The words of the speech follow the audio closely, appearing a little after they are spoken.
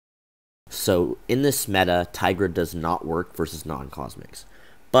So in this meta, Tigra does not work versus non-cosmics,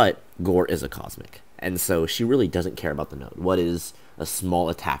 but Gore is a cosmic, and so she really doesn't care about the node. What is a small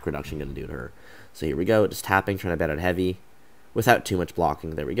attack reduction going to do to her? So here we go, just tapping, trying to bait out heavy, without too much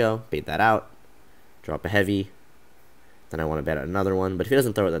blocking. There we go, bait that out, drop a heavy, then I want to bait out another one, but if he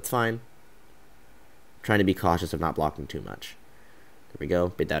doesn't throw it, that's fine. Trying to be cautious of not blocking too much. There we go,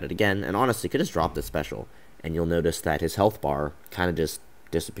 bait out it again, and honestly, could just drop this special, and you'll notice that his health bar kind of just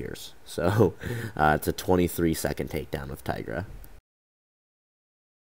disappears. So it's a 23-second takedown with Tigra.